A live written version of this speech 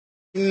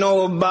You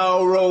know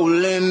about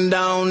rolling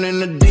down in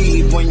the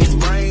deep when your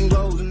brain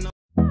goes.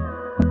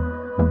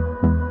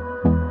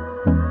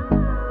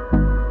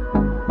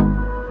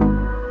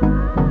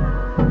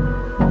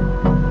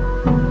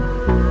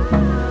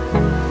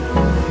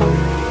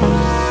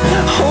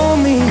 Hold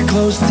me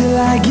close till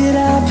I get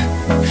up.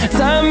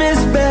 Time is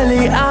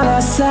barely on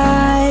our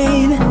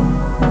side.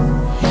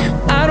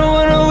 I don't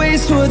wanna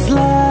waste what's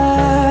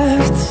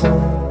left.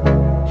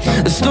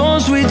 The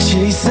storms we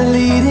chase are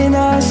leading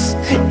us,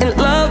 and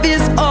love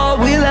is all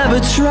we'll ever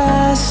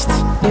trust.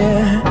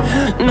 Yeah,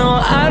 no,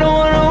 I don't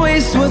wanna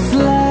waste what's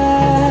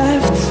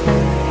left.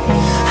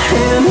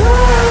 And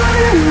on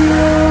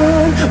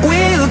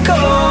we'll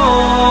go,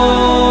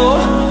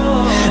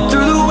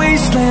 through the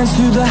wastelands,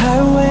 through the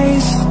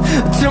highways,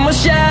 till my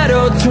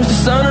shadow turns to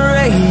sun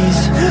rays.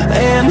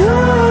 And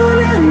on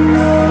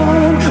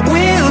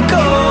we'll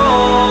go,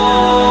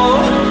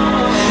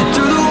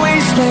 through the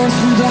wastelands,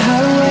 through the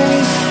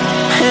highways,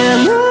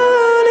 and on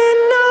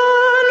we'll go.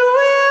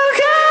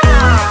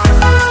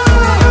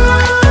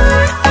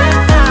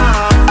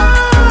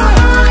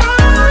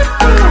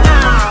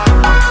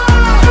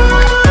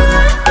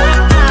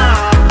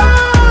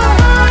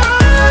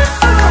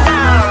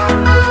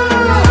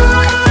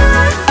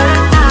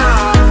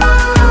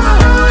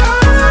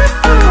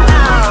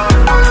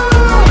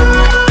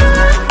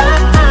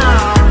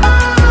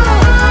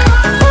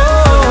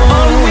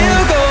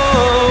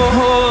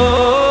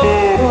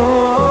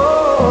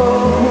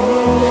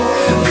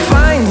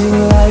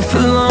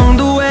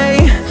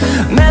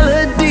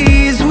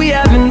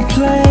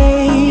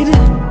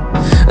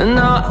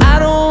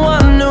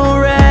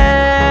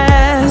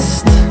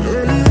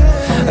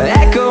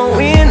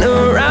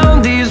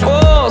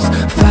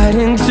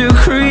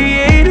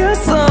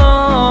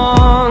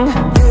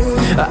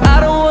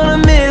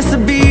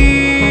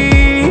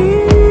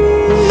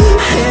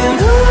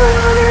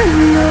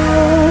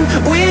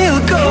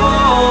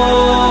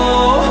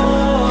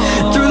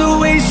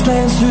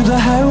 Through the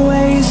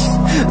highways,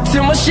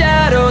 till my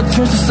shadow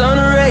turns to sun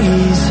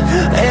rays.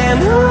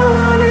 And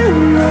on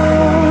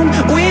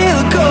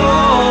we'll go,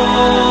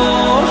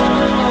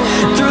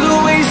 through the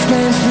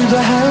wastelands, through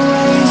the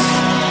highways,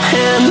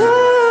 and on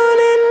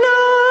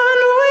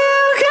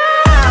we'll go.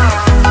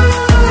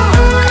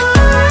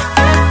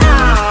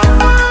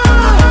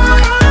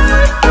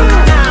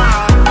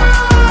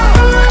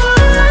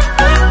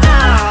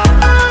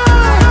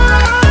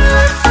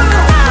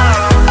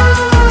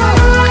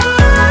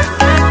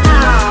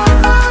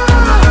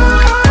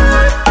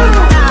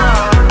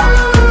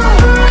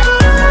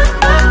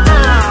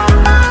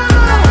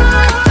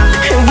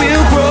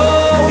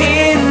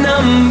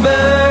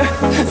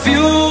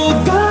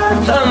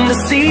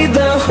 See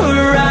the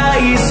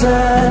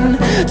horizon,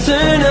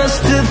 turn us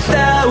to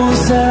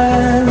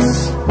thousands,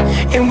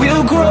 and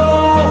we'll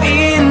grow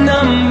in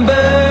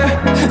number,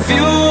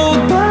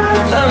 fueled by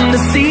them. To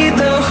see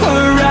the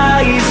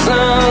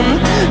horizon,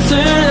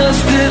 turn us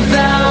to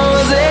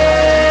thousands,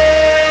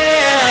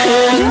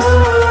 and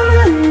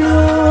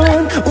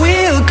on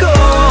we'll go,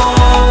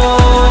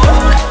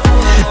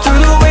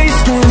 through the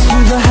wastelands,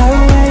 through the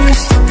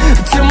highways,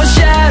 till my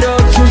shadow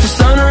turns to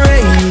sun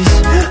rays.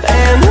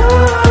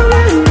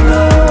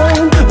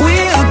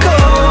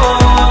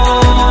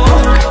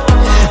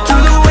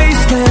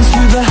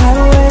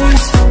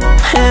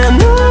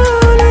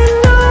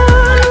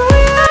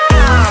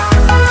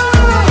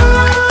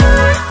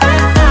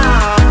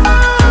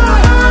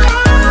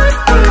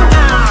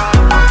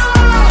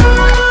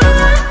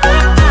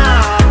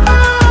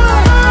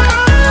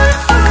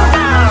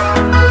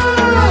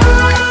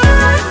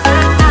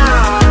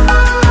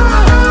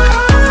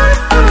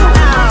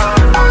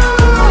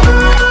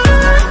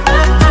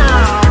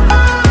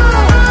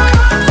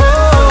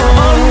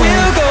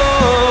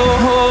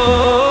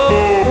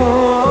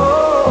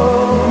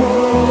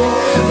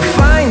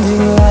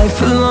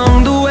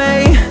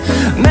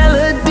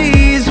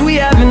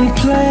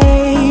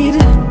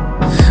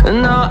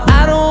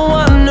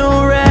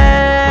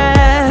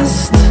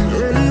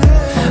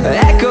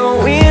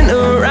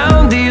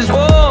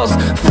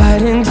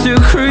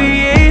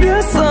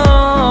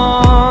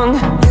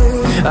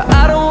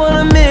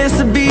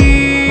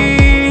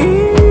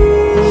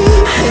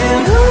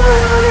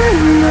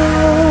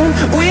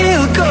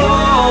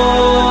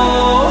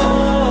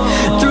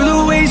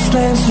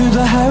 And through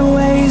the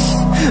highways,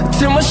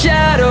 till my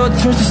shadow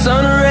turns to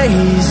sun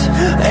rays.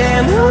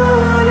 And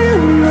on